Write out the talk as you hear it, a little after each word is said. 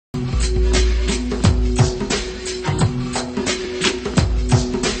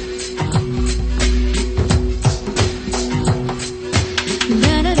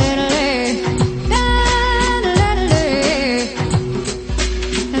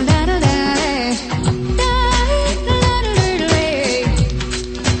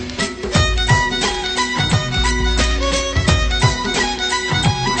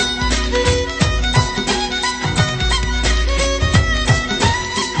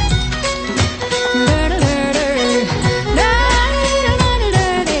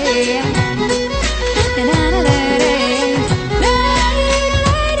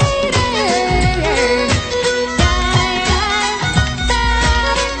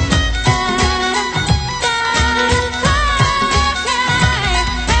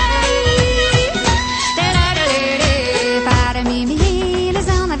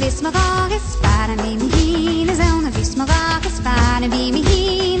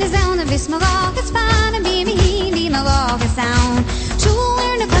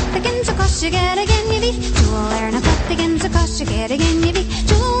get again, you be. Jewel er na cut again, so cost you get again, you be.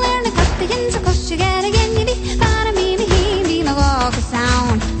 Jewel er na cut again, so cost you get again, you be. Para me, he, be my walk a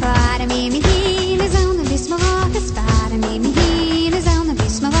sound. Para me, he, is on the bis my walk a para me, he, is on the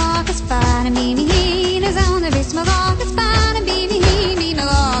bis my walk a para me, he, is on the bis my walk a para me, he, be my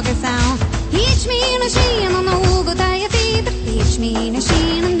walk a sound. Each me in a sheen on the go tie a fever. Each me in a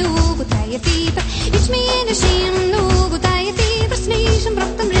sheen and go tie a fever. Each me in a sheen and go tie a fever. Sneeze and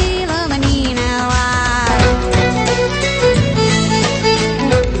brocht and real of a mean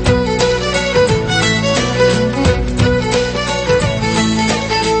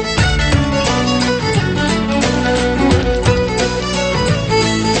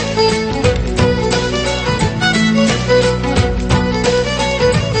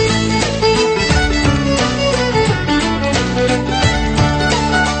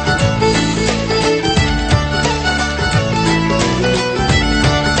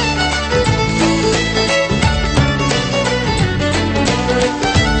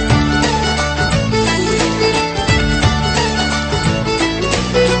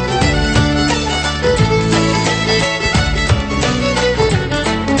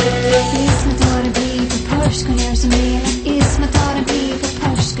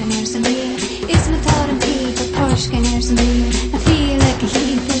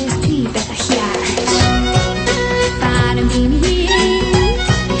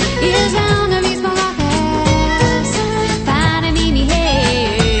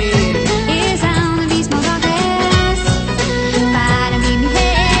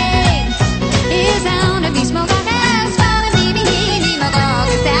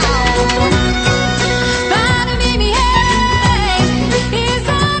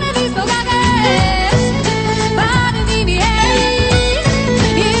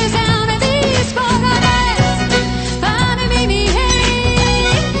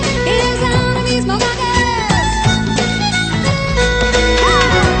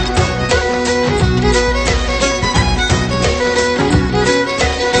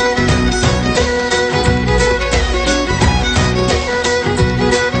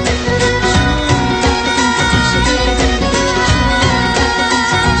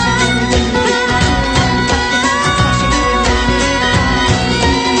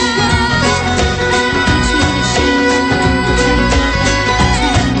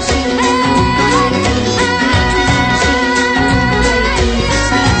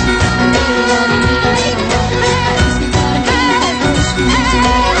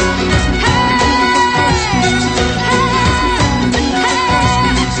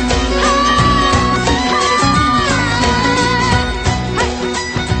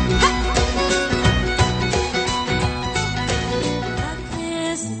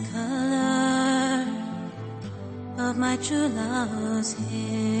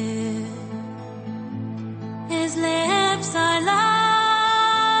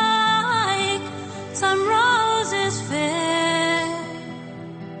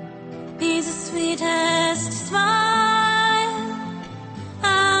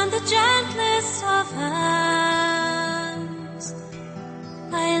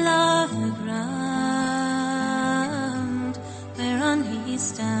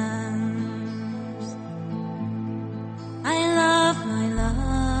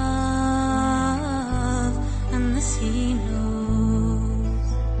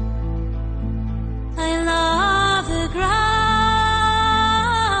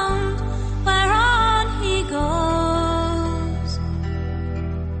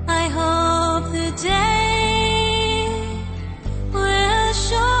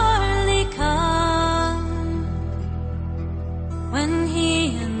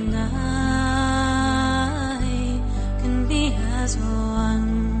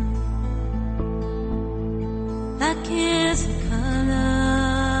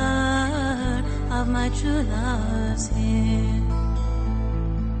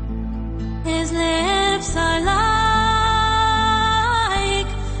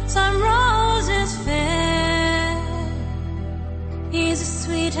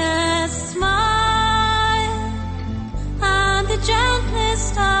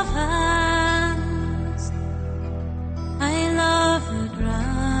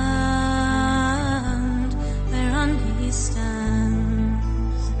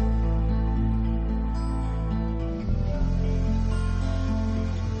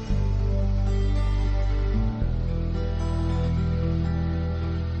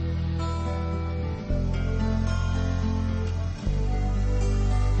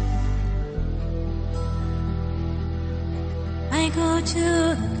go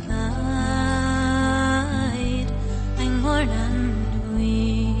to the Clyde, I'm more than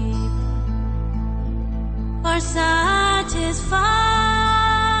weep.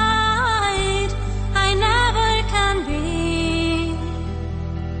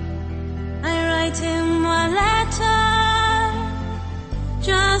 write him a letter,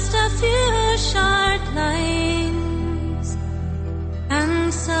 just a few short lines,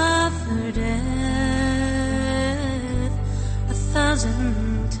 and suffer death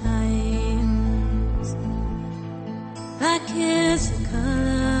 1,000 times. Black is the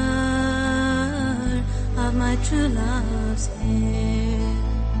color of my true love's hair.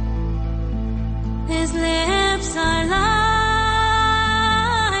 His lips are like